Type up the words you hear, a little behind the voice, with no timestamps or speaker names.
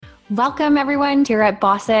Welcome everyone here at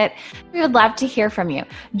Bossit. We would love to hear from you.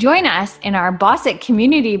 Join us in our Bossit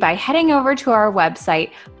community by heading over to our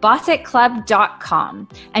website, bossitclub.com,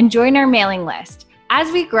 and join our mailing list. As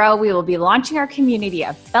we grow, we will be launching our community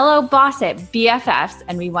of fellow Bossit BFFs,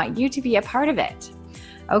 and we want you to be a part of it.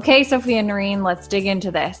 Okay, Sophia and Noreen, let's dig into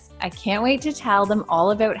this. I can't wait to tell them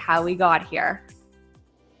all about how we got here.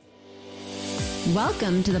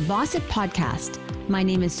 Welcome to the Bossit Podcast. My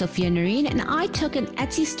name is Sophia Noreen, and I took an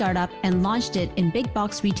Etsy startup and launched it in big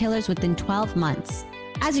box retailers within 12 months.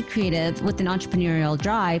 As a creative with an entrepreneurial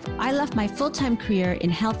drive, I left my full-time career in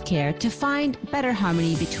healthcare to find better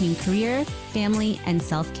harmony between career, family, and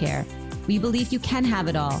self-care. We believe you can have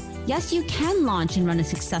it all. Yes, you can launch and run a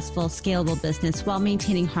successful, scalable business while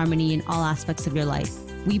maintaining harmony in all aspects of your life.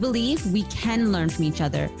 We believe we can learn from each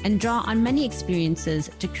other and draw on many experiences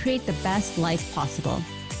to create the best life possible.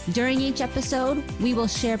 During each episode, we will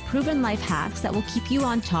share proven life hacks that will keep you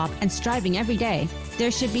on top and striving every day. There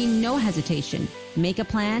should be no hesitation. Make a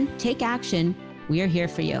plan, take action. We are here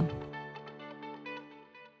for you.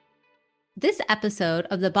 This episode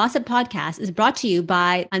of the Bossit Podcast is brought to you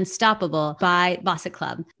by Unstoppable by Bossit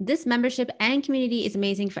Club. This membership and community is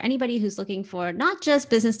amazing for anybody who's looking for not just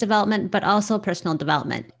business development, but also personal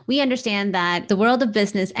development. We understand that the world of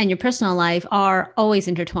business and your personal life are always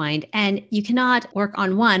intertwined, and you cannot work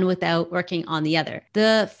on one without working on the other.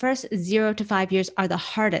 The first 0 to 5 years are the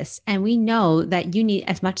hardest, and we know that you need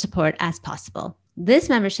as much support as possible. This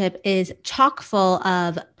membership is chock full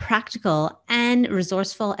of practical and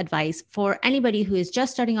resourceful advice for anybody who is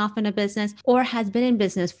just starting off in a business or has been in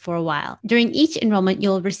business for a while. During each enrollment,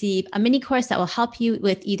 you'll receive a mini course that will help you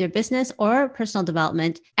with either business or personal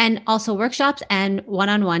development, and also workshops and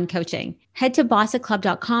one-on-one coaching. Head to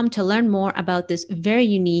bossitclub.com to learn more about this very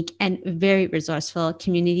unique and very resourceful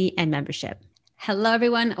community and membership. Hello,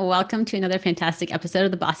 everyone. Welcome to another fantastic episode of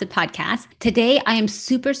the Bossit Podcast. Today, I am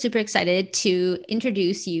super excited to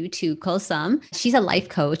introduce you to Kulsum. She's a life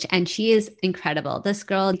coach and she is incredible. This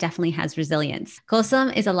girl definitely has resilience.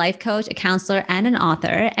 Kulsum is a life coach, a counselor, and an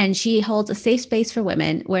author, and she holds a safe space for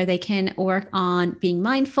women where they can work on being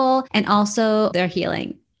mindful and also their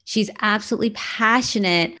healing. She's absolutely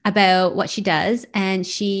passionate about what she does, and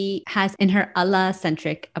she has in her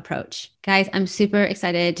Allah-centric approach. Guys, I'm super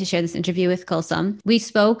excited to share this interview with Kulsum. We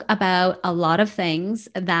spoke about a lot of things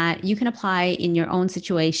that you can apply in your own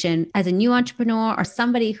situation as a new entrepreneur or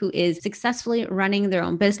somebody who is successfully running their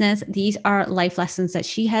own business. These are life lessons that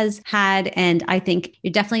she has had, and I think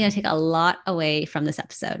you're definitely going to take a lot away from this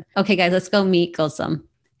episode. Okay, guys, let's go meet Kulsum.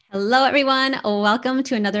 Hello, everyone. Welcome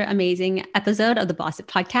to another amazing episode of the Bossit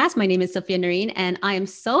Podcast. My name is Sophia Noreen, and I am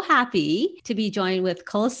so happy to be joined with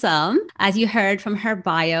Kulsum. As you heard from her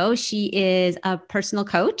bio, she is a personal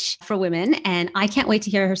coach for women, and I can't wait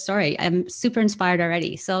to hear her story. I'm super inspired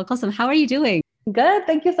already. So, Kulsum, how are you doing? Good.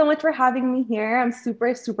 Thank you so much for having me here. I'm super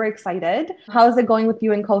excited. How is it going with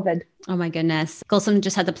you in COVID? Oh my goodness. Kulsum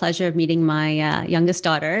just had the pleasure of meeting my youngest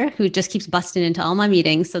daughter, who just keeps busting into all my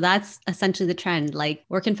meetings. So that's essentially the trend, like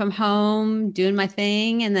working from home, doing my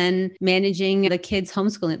thing, and then managing the kids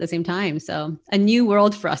homeschooling at the same time. So a new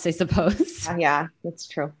world for us, I suppose. Yeah, that's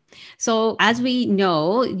true. So as we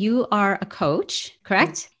know, you are a coach,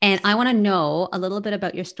 correct? And I want to know a little bit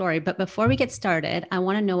about your story. But before we get started, I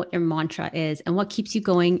want to know what your mantra is and what keeps you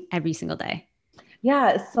going every single day.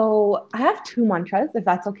 Yeah, so I have two mantras, if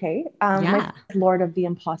that's okay. My Lord of the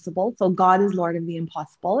impossible. So God is Lord of the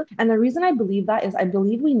impossible. And the reason I believe that is I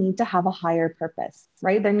believe we need to have a higher purpose,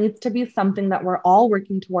 right? There needs to be something that we're all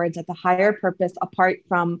working towards at the higher purpose, apart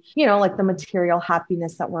from, like the material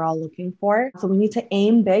happiness that we're all looking for. So we need to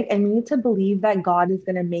aim big, and we need to believe that God is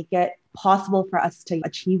going to make it possible for us to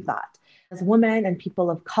achieve that. As women and people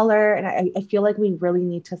of color. And I feel like we really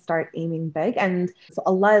need to start aiming big. And so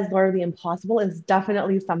Allah is Lord of the impossible is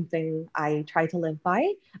definitely something I try to live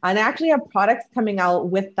by. And I actually have products coming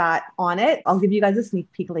out with that on it. I'll give you guys a sneak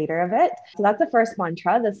peek later of it. So that's the first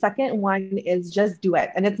mantra. The second one is just do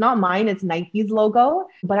it. And it's not mine, it's Nike's logo.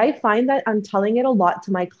 But I find that I'm telling it a lot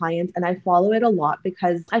to my clients, and I follow it a lot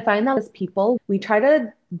because I find that as people, we try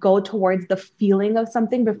to go towards the feeling of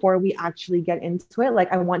something before we actually get into it. Like,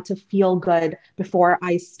 I want to feel good before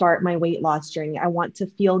I start my weight loss journey. I want to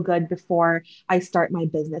feel good before I start my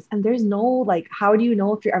business. And there's no, how do you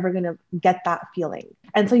know if you're ever going to get that feeling?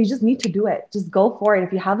 And so you just need to do it. Just go for it.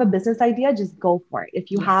 If you have a business idea, just go for it. If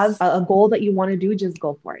you have a goal that you want to do, just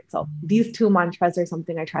go for it. So these two mantras are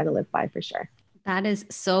something I try to live by for sure. That is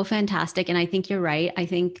so fantastic. And I think you're right. I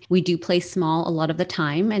think we do play small a lot of the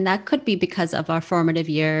time. And that could be because of our formative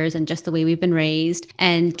years and just the way we've been raised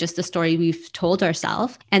and just the story we've told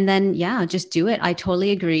ourselves. And then, yeah, just do it. I totally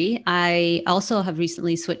agree. I also have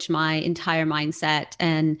recently switched my entire mindset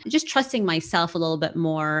and just trusting myself a little bit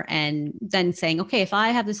more and then saying, okay, if I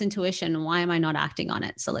have this intuition, why am I not acting on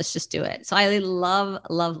it? So let's just do it. So I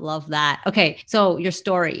love that. Okay. So your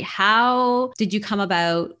story, how did you come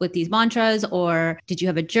about with these mantras, or did you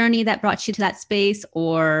have a journey that brought you to that space,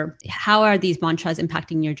 or how are these mantras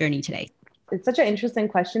impacting your journey today? It's such an interesting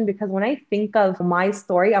question because when I think of my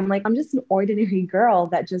story, I'm like, I'm just an ordinary girl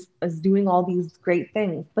that just is doing all these great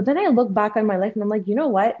things. But then I look back on my life and I'm like, you know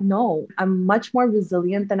what? No, I'm much more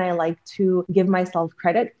resilient than I like to give myself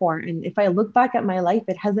credit for. And if I look back at my life,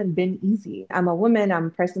 it hasn't been easy. I'm a woman, I'm a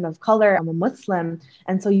person of color, I'm a Muslim.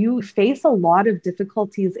 And so you face a lot of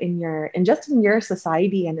difficulties in your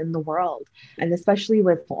society and in the world. And especially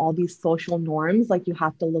with all these social norms, like you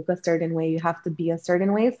have to look a certain way, you have to be a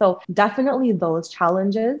certain way. So definitely those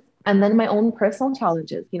challenges. And then my own personal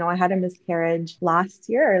challenges. I had a miscarriage last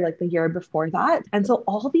year, or like the year before that. And so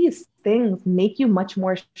all these things make you much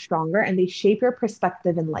more stronger and they shape your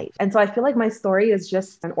perspective in life. And so I feel like my story is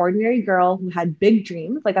just an ordinary girl who had big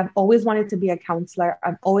dreams. Like I've always wanted to be a counselor.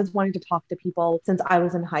 I've always wanted to talk to people since I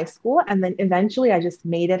was in high school. And then eventually I just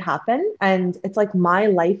made it happen. And it's like my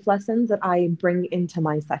life lessons that I bring into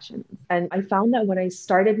my sessions. And I found that when I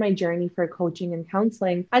started my journey for coaching and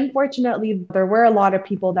counseling, unfortunately, there were a lot of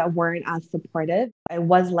people that weren't as supportive. I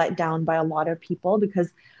was let down by a lot of people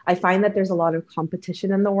because I find that there's a lot of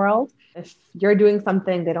competition in the world. If you're doing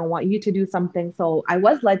something, they don't want you to do something. So I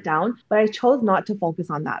was let down, but I chose not to focus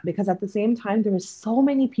on that because at the same time, there were so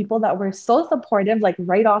many people that were so supportive, like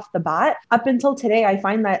right off the bat. Up until today, I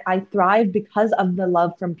find that I thrive because of the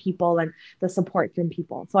love from people and the support from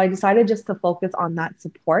people. So I decided just to focus on that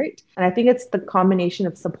support. And I think it's the combination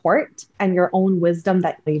of support and your own wisdom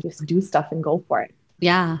that you just do stuff and go for it.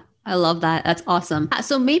 Yeah, I love that. That's awesome.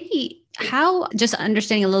 So maybe just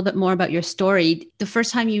understanding a little bit more about your story, the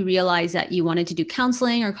first time you realized that you wanted to do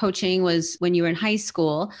counseling or coaching was when you were in high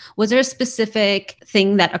school. Was there a specific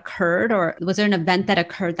thing that occurred, or was there an event that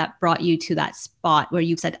occurred that brought you to that spot where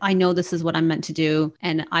you said, I know this is what I'm meant to do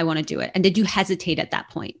and I want to do it? And did you hesitate at that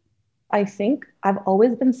point? I think I've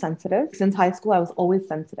always been sensitive. Since high school, I was always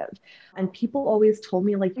sensitive. And people always told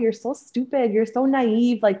me, like, you're so stupid. You're so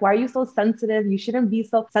naive. Like, why are you so sensitive? You shouldn't be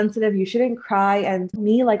so sensitive. You shouldn't cry. And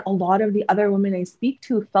me, like a lot of the other women I speak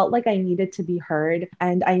to, felt like I needed to be heard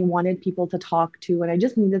and I wanted people to talk to, and I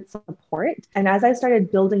just needed support. And as I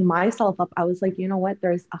started building myself up, I was like, you know what?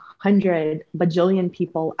 There's 100 bajillion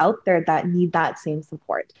people out there that need that same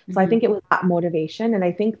support. So I think it was that motivation. And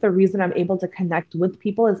I think the reason I'm able to connect with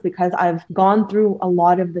people is because I've gone through a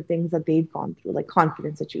lot of the things that they've gone through, like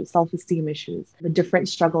confidence issues, self-esteem issues, the different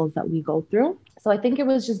struggles that we go through. So I think it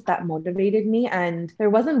was just that motivated me. And there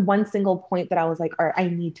wasn't one single point that I was like, all right, I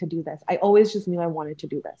need to do this. I always just knew I wanted to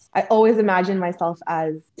do this. I always imagined myself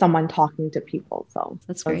as someone talking to people. So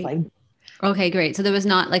that's great. Okay, great. So there was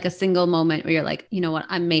not like a single moment where you're like, you know what,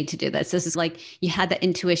 I'm made to do this. This is like, you had that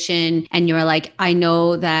intuition and you're like, I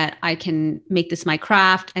know that I can make this my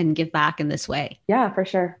craft and give back in this way. Yeah, for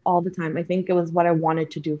sure. All the time. I think it was what I wanted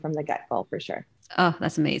to do from the get-go, for sure. Oh,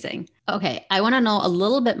 that's amazing. Okay. I want to know a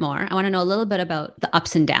little bit more. I want to know a little bit about the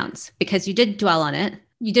ups and downs, because you did dwell on it.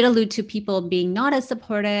 You did allude to people being not as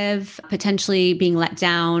supportive, potentially being let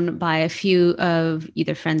down by a few of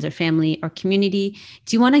either friends or family or community.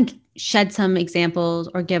 Do you want to shed some examples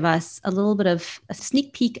or give us a little bit of a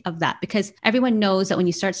sneak peek of that? Because everyone knows that when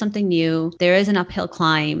you start something new, there is an uphill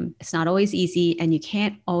climb. It's not always easy, and you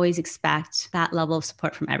can't always expect that level of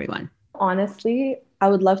support from everyone. Honestly, I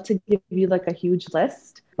would love to give you like a huge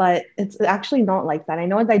list, but it's actually not like that. I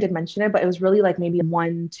know I did mention it, but it was really like maybe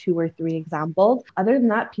 1, 2, or 3 examples. Other than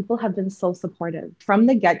that, people have been so supportive from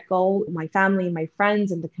the get-go. My family, my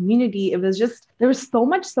friends, and the community, there was so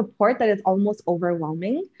much support that it's almost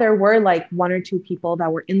overwhelming. There were like 1 or 2 people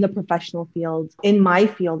that were in the professional field, in my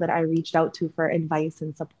field, that I reached out to for advice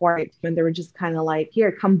and support. And they were just kind of like,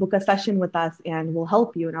 here, come book a session with us and we'll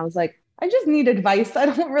help you. And I was like, I just need advice. I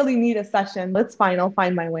don't really need a session. That's fine. I'll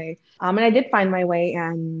find my way. And I did find my way,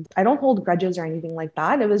 and I don't hold grudges or anything like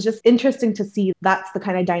that. It was just interesting to see that's the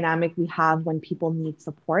kind of dynamic we have when people need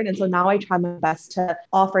support. And so now I try my best to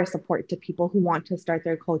offer support to people who want to start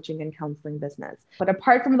their coaching and counseling business. But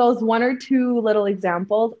apart from those 1 or 2 little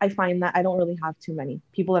examples, I find that I don't really have too many.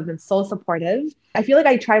 People have been so supportive. I feel like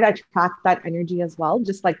I try to attract that energy as well,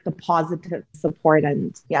 just like the positive support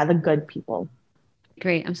and the good people.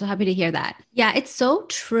 Great. I'm so happy to hear that. Yeah, it's so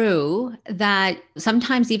true that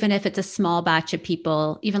sometimes even if it's a small batch of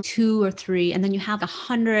people, even 2 or 3, and then you have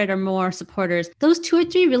 100 or more supporters, those 2 or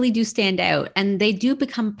 3 really do stand out and they do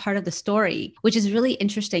become part of the story, which is really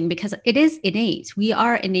interesting because it is innate. We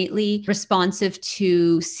are innately responsive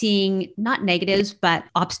to seeing not negatives, but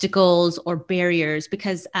obstacles or barriers,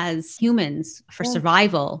 because as humans, for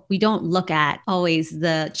survival, we don't look at always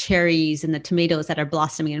the cherries and the tomatoes that are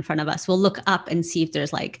blossoming in front of us. We'll look up and see if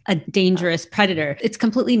there's like a dangerous predator. It's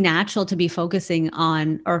completely natural to be focusing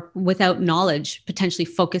on, or without knowledge, potentially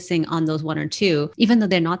focusing on those 1 or 2, even though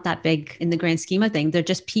they're not that big in the grand scheme of things. They're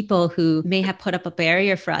just people who may have put up a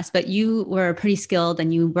barrier for us, but you were pretty skilled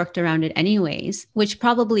and you worked around it anyways, which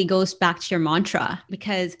probably goes back to your mantra.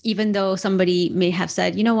 Because even though somebody may have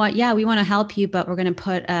said, you know what, yeah, we want to help you, but we're going to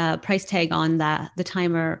put a price tag on the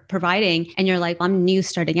time we're providing. And you're like, well, I'm new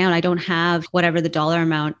starting out. I don't have whatever the dollar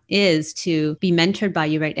amount is to be mentored by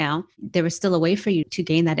you right now. There was still a way for you to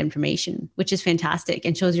gain that information, which is fantastic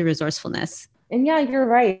and shows your resourcefulness. And yeah, you're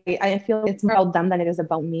right. I feel it's more about them than it is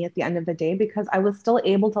about me at the end of the day, because I was still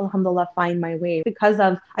able to, alhamdulillah, find my way because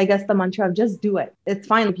of, I guess, the mantra of just do it. It's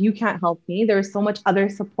fine if you can't help me. There's so much other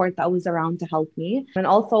support that was around to help me. And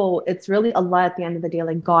also, it's really Allah at the end of the day,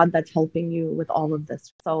 like God that's helping you with all of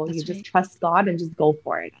this. So that's you just trust God and just go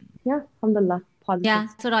for it. Yeah, alhamdulillah. Positive. Yeah,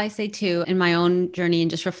 that's what I say too in my own journey and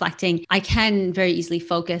just reflecting. I can very easily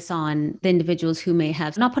focus on the individuals who may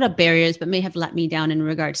have not put up barriers, but may have let me down in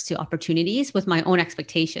regards to opportunities with my own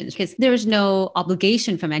expectations, because there's no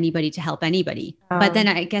obligation from anybody to help anybody. But then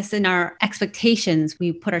I guess in our expectations,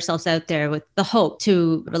 we put ourselves out there with the hope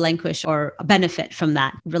to relinquish or benefit from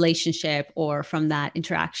that relationship or from that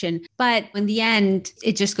interaction. But in the end,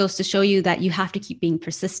 it just goes to show you that you have to keep being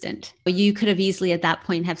persistent. You could have easily at that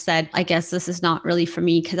point have said, I guess this is not really for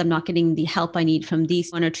me because I'm not getting the help I need from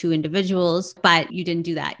these 1 or 2 individuals, but you didn't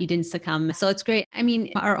do that. You didn't succumb. So it's great. I mean,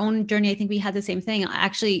 our own journey, I think we had the same thing.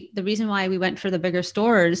 Actually, the reason why we went for the bigger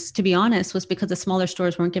stores, to be honest, was because the smaller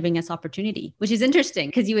stores weren't giving us opportunity, which is interesting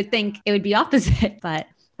because you would think it would be opposite, but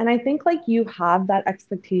And I think like you have that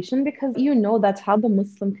expectation because you know that's how the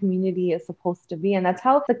Muslim community is supposed to be. And that's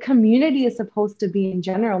how the community is supposed to be in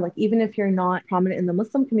general. Like even if you're not prominent in the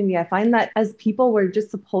Muslim community, I find that as people, we're just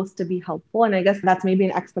supposed to be helpful. And I guess that's maybe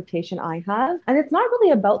an expectation I have. And it's not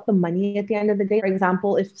really about the money at the end of the day. For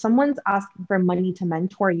example, if someone's asking for money to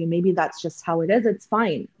mentor you, maybe that's just how it is. It's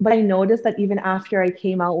fine. But I noticed that even after I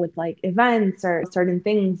came out with like events or certain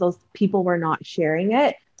things, those people were not sharing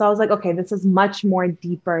it. So I was like, okay, this is much more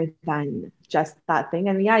deeper than just that thing.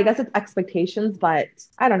 And yeah, I guess it's expectations, but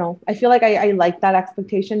I don't know. I feel like I like that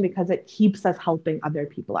expectation because it keeps us helping other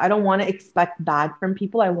people. I don't want to expect bad from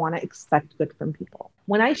people. I want to expect good from people.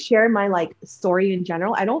 When I share my like story in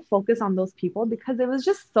general, I don't focus on those people because it was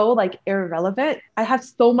just so like irrelevant. I have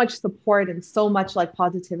so much support and so much like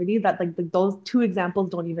positivity that like those 2 examples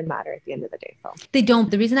don't even matter at the end of the day. So they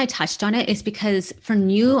don't. The reason I touched on it is because for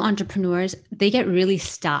new entrepreneurs, they get really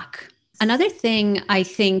stuck. Another thing I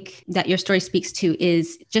think that your story speaks to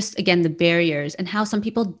is just, again, the barriers and how some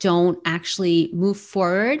people don't actually move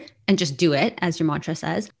forward and just do it, as your mantra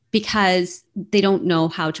says, because they don't know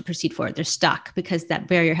how to proceed forward. They're stuck because that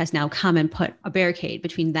barrier has now come and put a barricade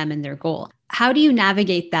between them and their goal. How do you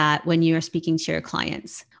navigate that when you're speaking to your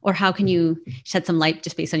clients? Or how can you shed some light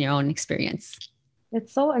just based on your own experience?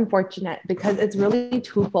 It's so unfortunate because it's really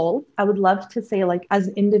twofold. I would love to say like as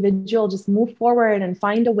an individual, just move forward and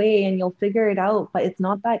find a way and you'll figure it out. But it's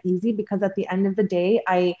not that easy because at the end of the day,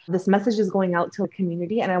 this message is going out to the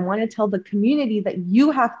community. And I want to tell the community that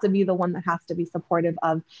you have to be the one that has to be supportive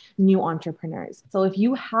of new entrepreneurs. So if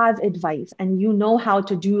you have advice and you know how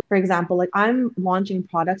to do, for example, like I'm launching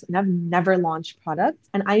products and I've never launched products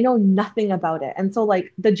and I know nothing about it. And so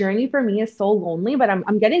like the journey for me is so lonely, but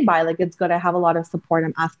I'm getting by. Like it's good. I have a lot of support.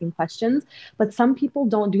 I'm asking questions, but some people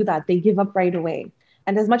don't do that. They give up right away.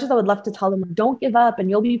 And as much as I would love to tell them, don't give up and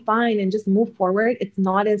you'll be fine and just move forward, it's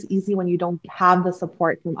not as easy when you don't have the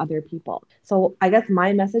support from other people. So I guess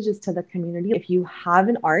my message is to the community. If you have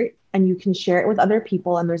an art and you can share it with other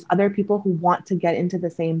people and there's other people who want to get into the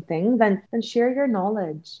same thing, then share your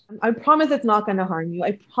knowledge. I promise it's not going to harm you.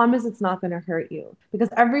 I promise it's not going to hurt you because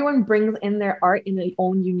everyone brings in their art in their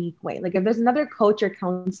own unique way. Like if there's another coach or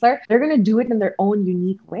counselor, they're going to do it in their own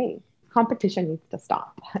unique way. Competition needs to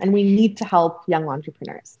stop and we need to help young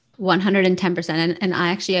entrepreneurs. 110%. And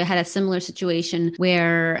I had a similar situation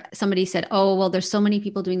where somebody said, oh, well, there's so many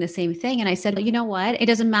people doing the same thing. And I said, well, you know what? It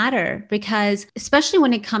doesn't matter, because especially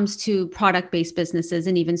when it comes to product-based businesses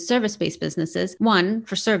and even service-based businesses, one,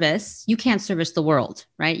 for service, you can't service the world,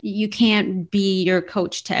 right? You can't be your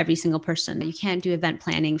coach to every single person. You can't do event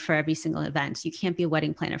planning for every single event. You can't be a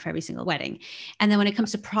wedding planner for every single wedding. And then when it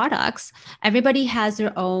comes to products, everybody has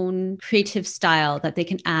their own creative style that they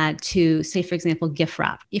can add to, say, for example, gift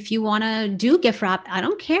wrap. If you want to do gift wrap, I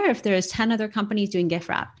don't care if there's 10 other companies doing gift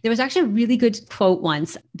wrap. There was actually a really good quote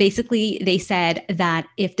once. Basically, they said that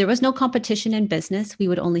if there was no competition in business, we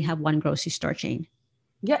would only have one grocery store chain.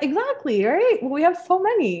 Yeah, exactly. Right. We have so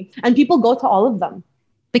many, and people go to all of them.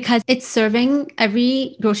 Because it's serving,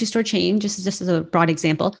 every grocery store chain, just as a broad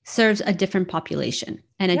example, serves a different population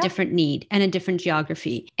and a different need and a different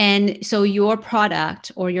geography. And so your product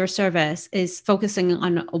or your service is focusing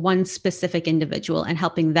on one specific individual and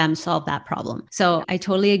helping them solve that problem. So I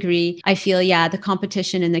totally agree. I feel, the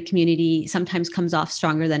competition in the community sometimes comes off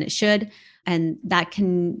stronger than it should. And that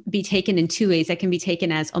can be taken in two ways. That can be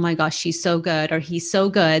taken as, oh my gosh, she's so good, or he's so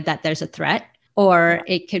good that there's a threat. Or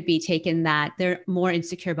it could be taken that they're more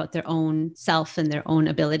insecure about their own self and their own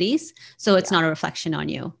abilities. So it's not a reflection on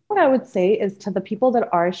you. What I would say is, to the people that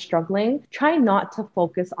are struggling, try not to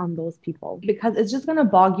focus on those people, because it's just going to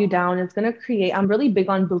bog you down. It's going to create, I'm really big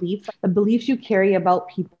on beliefs. The beliefs you carry about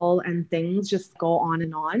people and things just go on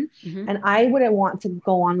and on. Mm-hmm. And I wouldn't want to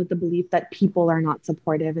go on with the belief that people are not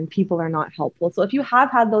supportive and people are not helpful. So if you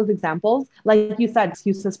have had those examples, like you said,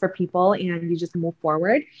 excuses for people, and you just move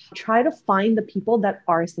forward, try to find the people that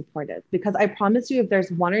are supportive, because I promise you, if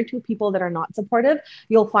there's one or two people that are not supportive,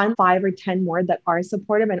 you'll find 5 or 10 more that are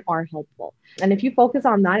supportive and are helpful. And if you focus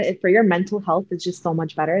on that, for your mental health, it's just so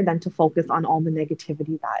much better than to focus on all the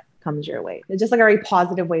negativity that comes your way. It's just like a very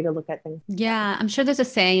positive way to look at things. Yeah, I'm sure there's a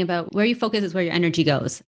saying about where you focus is where your energy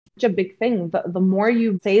goes. A big thing. The more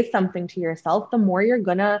you say something to yourself, the more you're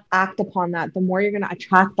going to act upon that, the more you're going to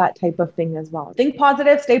attract that type of thing as well. Think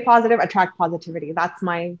positive, stay positive, attract positivity. That's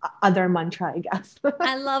my other mantra, I guess.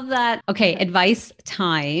 I love that. Okay, advice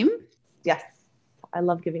time. Yes. I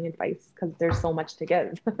love giving advice because there's so much to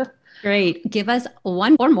give. Great. Give us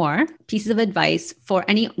one or more pieces of advice for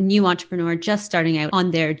any new entrepreneur just starting out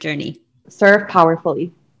on their journey. Serve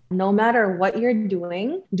powerfully. No matter what you're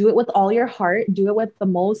doing, do it with all your heart, do it with the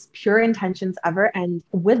most pure intentions ever. And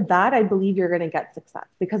with that, I believe you're going to get success,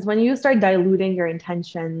 because when you start diluting your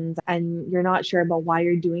intentions and you're not sure about why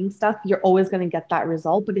you're doing stuff, you're always going to get that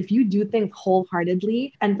result. But if you do things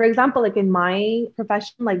wholeheartedly, and for example, like in my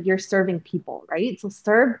profession, like you're serving people, right? So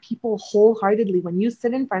serve people wholeheartedly. When you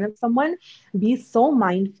sit in front of someone, be so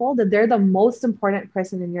mindful that they're the most important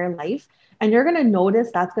person in your life. And you're going to notice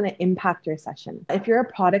that's going to impact your session. If you're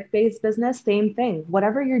a product-based business, same thing.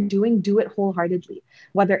 Whatever you're doing, do it wholeheartedly,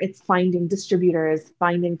 whether it's finding distributors,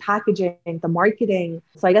 finding packaging, the marketing.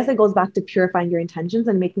 So I guess it goes back to purifying your intentions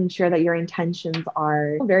and making sure that your intentions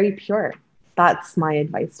are very pure. That's my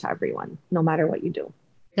advice to everyone, no matter what you do.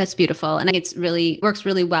 That's beautiful. And it's really works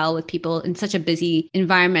really well with people in such a busy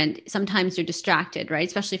environment. Sometimes you're distracted, right?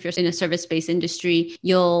 Especially if you're in a service-based industry,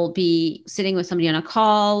 you'll be sitting with somebody on a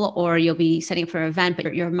call, or you'll be setting up for an event,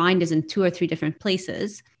 but your mind is in 2 or 3 different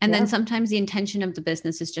places. And then sometimes the intention of the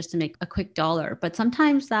business is just to make a quick dollar, but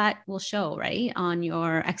sometimes that will show, right, on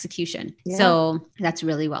your execution. Yeah. So that's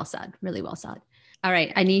really well said. Really well said. All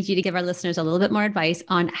right. I need you to give our listeners a little bit more advice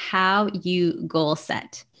on how you goal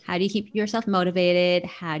set. How do you keep yourself motivated?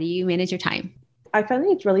 How do you manage your time? I find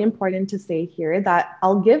it's really important to say here that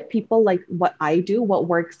I'll give people like what I do, what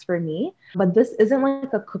works for me, but this isn't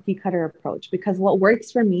like a cookie cutter approach, because what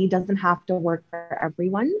works for me doesn't have to work for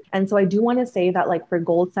everyone. And so I do want to say that, like, for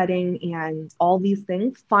goal setting and all these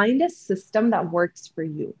things, find a system that works for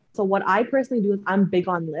you. So what I personally do is I'm big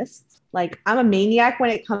on lists. Like, I'm a maniac when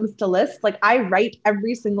it comes to lists. Like, I write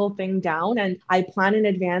every single thing down and I plan in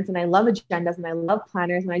advance, and I love agendas and I love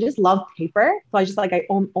planners and I just love paper. So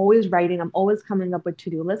I'm always writing. I'm always coming up with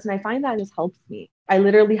to-do lists. And I find that just helps me. I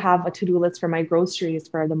literally have a to-do list for my groceries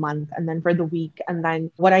for the month, and then for the week, and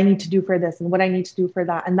then what I need to do for this and what I need to do for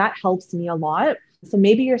that. And that helps me a lot. So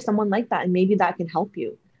maybe you're someone like that, and maybe that can help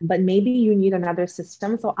you. But maybe you need another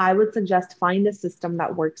system. So I would suggest find a system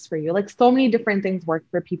that works for you. Like, so many different things work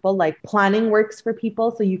for people. Like, planning works for people,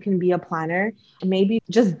 so you can be a planner. Maybe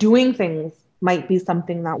just doing things might be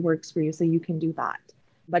something that works for you, so you can do that.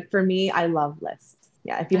 But for me, I love lists.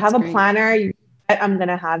 Yeah, if you have a planner, I'm going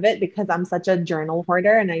to have it, because I'm such a journal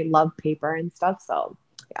hoarder and I love paper and stuff. So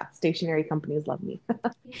yeah, stationery companies love me.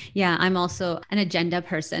 Yeah, I'm also an agenda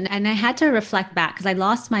person. And I had to reflect back because I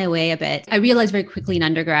lost my way a bit. I realized very quickly in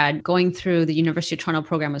undergrad, going through the University of Toronto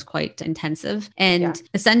program was quite intensive. And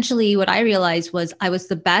essentially what I realized was I was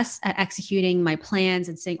the best at executing my plans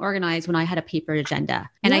and staying organized when I had a paper agenda.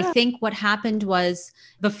 And I think what happened was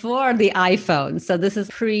before the iPhone. So this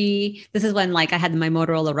is when like I had my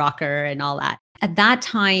Motorola Rocker and all that. At that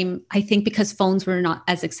time, I think because phones were not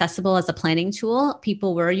as accessible as a planning tool,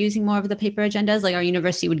 people were using more of the paper agendas. Like our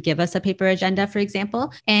university would give us a paper agenda, for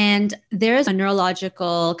example. And there's a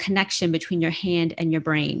neurological connection between your hand and your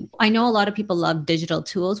brain. I know a lot of people love digital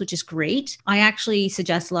tools, which is great. I actually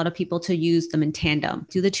suggest a lot of people to use them in tandem.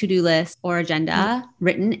 Do the to-do list or agenda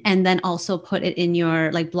written, and then also put it in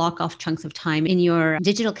your like block off chunks of time in your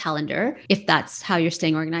digital calendar, if that's how you're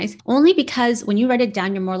staying organized. Only because when you write it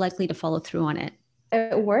down, you're more likely to follow through on it.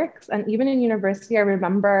 It works. And even in university, I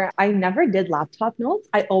remember I never did laptop notes.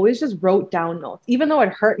 I always just wrote down notes, even though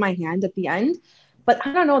it hurt my hand at the end. But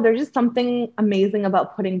I don't know, there's just something amazing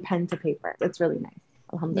about putting pen to paper. It's really nice.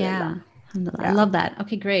 Alhamdulillah. Yeah. I love that.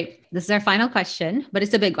 Okay, great. This is our final question, but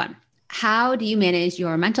it's a big one. How do you manage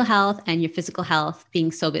your mental health and your physical health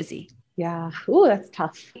being so busy? Yeah. Ooh, that's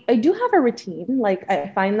tough. I do have a routine. Like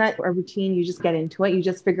I find that a routine, you just get into it. You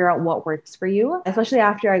just figure out what works for you. Especially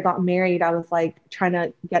after I got married, I was like trying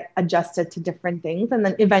to get adjusted to different things. And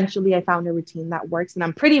then eventually I found a routine that works. And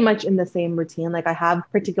I'm pretty much in the same routine. Like I have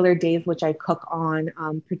particular days which I cook on,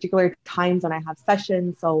 particular times when I have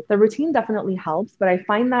sessions. So the routine definitely helps. But I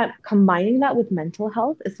find that combining that with mental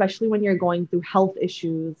health, especially when you're going through health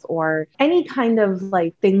issues or any kind of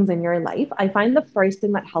like things in your life, I find the first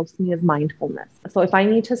thing that helps me is mindfulness. So if I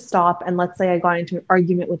need to stop and let's say I got into an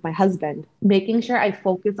argument with my husband, making sure I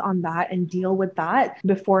focus on that and deal with that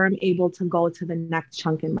before I'm able to go to the next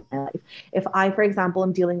chunk in my life. If I, for example,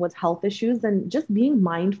 am dealing with health issues, then just being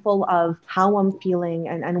mindful of how I'm feeling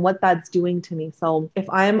and what that's doing to me. So if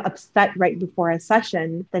I'm upset right before a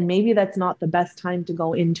session, then maybe that's not the best time to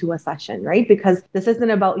go into a session, right? Because this isn't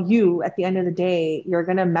about you. At the end of the day, you're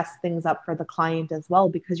going to mess things up for the client as well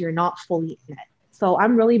because you're not fully in it. So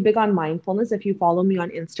I'm really big on mindfulness. If you follow me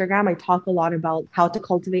on Instagram, I talk a lot about how to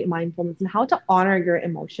cultivate mindfulness and how to honor your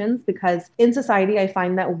emotions, because in society, I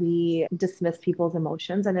find that we dismiss people's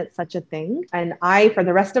emotions and it's such a thing. And I, for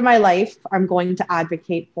the rest of my life, I'm going to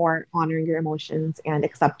advocate for honoring your emotions and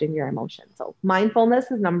accepting your emotions. So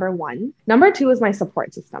mindfulness is number one. Number two is my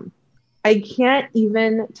support system. I can't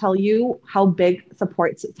even tell you how big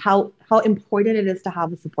how important it is to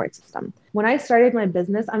have a support system. When I started my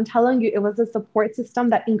business, I'm telling you, it was a support system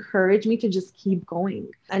that encouraged me to just keep going.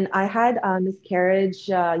 And I had a miscarriage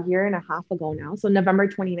a year and a half ago now, so November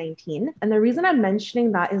 2019. And the reason I'm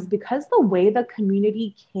mentioning that is because the way the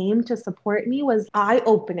community came to support me was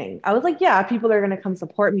eye-opening. I was like, yeah, people are going to come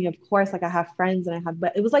support me. Of course, like I have friends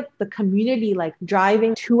but it was like the community, like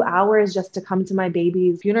driving 2 hours just to come to my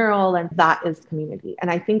baby's funeral. And that is community.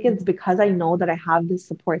 And I think it's because I know that I have this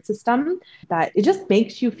support system that it just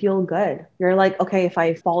makes you feel good. You're like, okay, if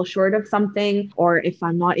I fall short of something or if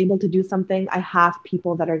I'm not able to do something, I have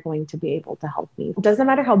people that are going to be able to help me. It doesn't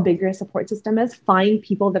matter how big your support system is, find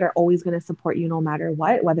people that are always going to support you no matter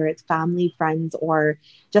what, whether it's family, friends, or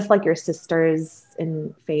just like your sisters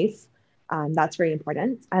in faith. That's very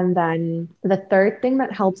important. And then the third thing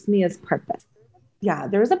that helps me is purpose. Yeah,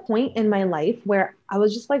 there was a point in my life where I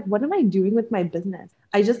was just like, what am I doing with my business?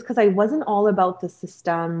 Because I wasn't all about the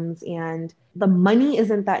systems and the money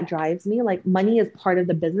isn't that drives me. Like money is part of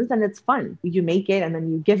the business and it's fun. You make it and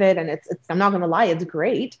then you give it and it's I'm not going to lie, it's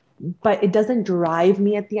great, but it doesn't drive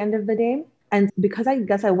me at the end of the day. And because I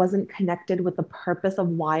guess I wasn't connected with the purpose of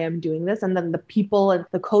why I'm doing this. And then the people and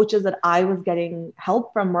the coaches that I was getting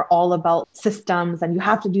help from were all about systems and you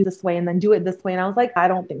have to do this way and then do it this way. And I was like, I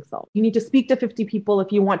don't think so. You need to speak to 50 people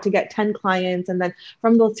if you want to get 10 clients. And then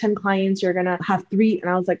from those 10 clients, you're going to have 3. And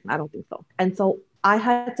I was like, I don't think so. And so I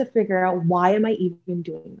had to figure out, why am I even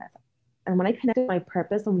doing this? And when I connected my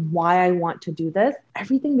purpose and why I want to do this,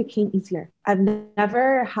 everything became easier. I've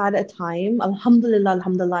never had a time, alhamdulillah,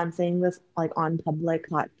 I'm saying this like on public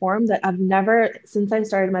platform, that I've never, since I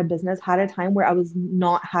started my business, had a time where I was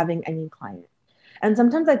not having any clients. And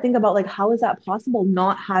sometimes I think about like, how is that possible,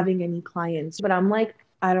 not having any clients? But I'm like,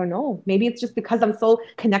 I don't know. Maybe it's just because I'm so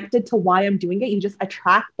connected to why I'm doing it. You just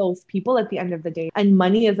attract those people at the end of the day. And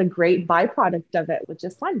money is a great byproduct of it, which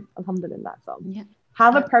is fun. Alhamdulillah. So yeah.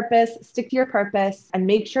 Have a purpose, stick to your purpose, and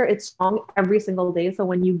make sure it's strong every single day. So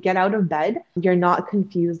when you get out of bed, you're not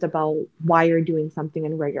confused about why you're doing something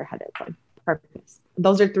and where your head is. Like purpose.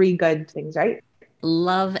 Those are 3 good things, right?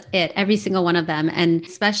 Love it. Every single one of them. And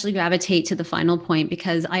especially gravitate to the final point,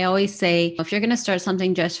 because I always say, if you're going to start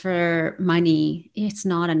something just for money, it's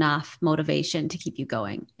not enough motivation to keep you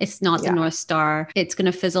going. It's not the North Star. It's going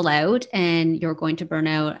to fizzle out and you're going to burn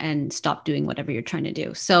out and stop doing whatever you're trying to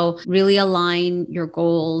do. So really align your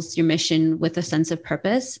goals, your mission with a sense of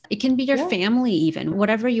purpose. It can be your family, even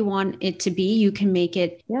whatever you want it to be, you can make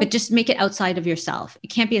it, but just make it outside of yourself. It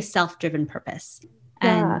can't be a self-driven purpose.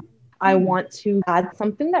 And I want to add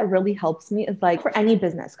something that really helps me is like for any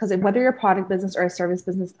business, because whether you're a product business or a service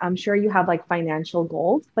business, I'm sure you have like financial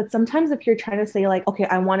goals. But sometimes if you're trying to say like, okay,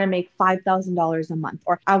 I want to make $5,000 a month,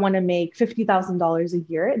 or I want to make $50,000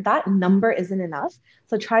 a year, that number isn't enough.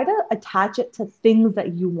 So try to attach it to things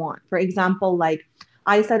that you want. For example, like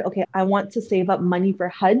I said, okay, I want to save up money for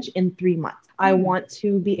Hajj in 3 months. I want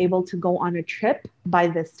to be able to go on a trip by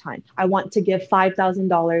this time. I want to give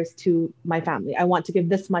 $5,000 to my family. I want to give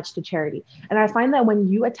this much to charity. And I find that when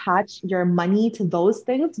you attach your money to those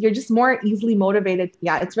things, you're just more easily motivated.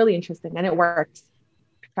 Yeah, it's really interesting and it works.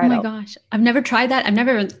 Oh my gosh. I've never tried that. I've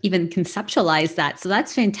never even conceptualized that. So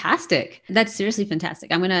that's fantastic. That's seriously fantastic.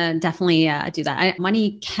 I'm going to definitely do that.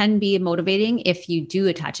 Money can be motivating if you do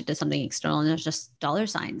attach it to something external and there's just dollar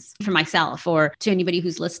signs. For myself or to anybody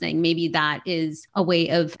who's listening, maybe that is a way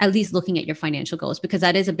of at least looking at your financial goals, because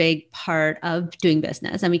that is a big part of doing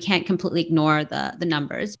business. And we can't completely ignore the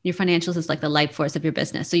numbers. Your financials is like the life force of your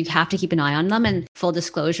business. So you have to keep an eye on them. And full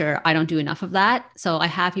disclosure, I don't do enough of that. So I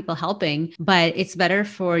have people helping, but it's better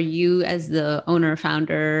for you as the owner,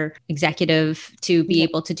 founder, executive to be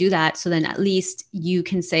able to do that. So then at least you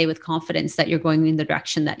can say with confidence that you're going in the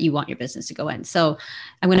direction that you want your business to go in. So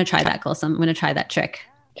I'm going to try that, Kulsum. I'm going to try that trick.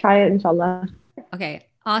 Try it, inshallah. Okay.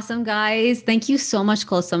 Awesome, guys. Thank you so much,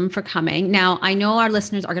 Kulsum, for coming. Now, I know our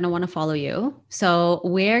listeners are going to want to follow you. So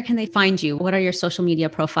where can they find you? What are your social media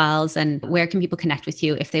profiles and where can people connect with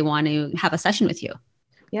you if they want to have a session with you?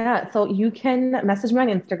 Yeah, so you can message me on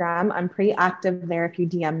Instagram. I'm pretty active there if you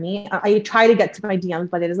DM me. I try to get to my DMs,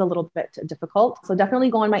 but it is a little bit difficult. So definitely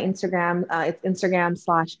go on my Instagram. It's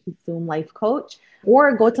Instagram/Kulsum Life Coach,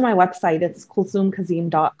 or go to my website. It's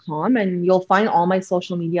kulsumkazim.com, and you'll find all my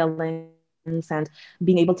social media links and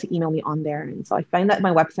being able to email me on there. And so I find that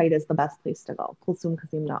my website is the best place to go,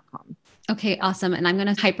 kulsumkazim.com. Okay, awesome. And I'm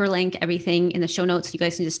going to hyperlink everything in the show notes. So you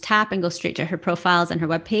guys can just tap and go straight to her profiles and her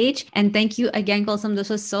webpage. And thank you again, Kulsum. This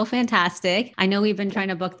was so fantastic. I know we've been trying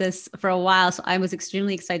to book this for a while, so I was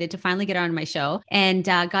extremely excited to finally get her on my show. And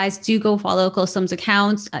guys, do go follow Kulsum's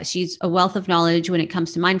accounts. She's a wealth of knowledge when it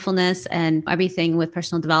comes to mindfulness and everything with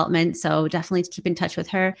personal development. So definitely keep in touch with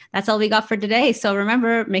her. That's all we got for today. So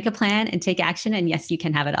remember, make a plan and take action. And yes, you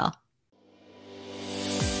can have it all.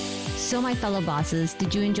 So my fellow bosses,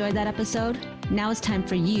 did you enjoy that episode? Now it's time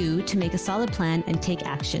for you to make a solid plan and take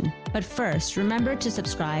action. But first, remember to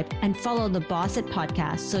subscribe and follow the Boss It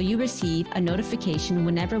podcast so you receive a notification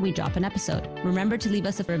whenever we drop an episode. Remember to leave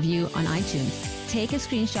us a review on iTunes. Take a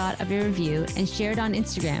screenshot of your review and share it on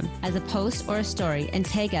Instagram as a post or a story and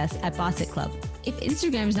tag us at Boss It Club. If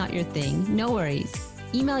Instagram is not your thing, no worries.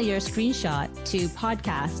 Email your screenshot to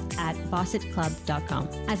podcast@bossitclub.com.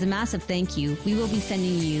 As a massive thank you, we will be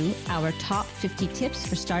sending you our top 50 tips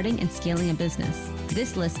for starting and scaling a business.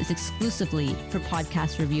 This list is exclusively for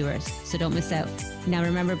podcast reviewers, so don't miss out. Now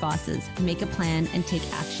remember, bosses, make a plan and take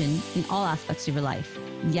action in all aspects of your life.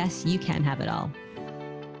 Yes, you can have it all.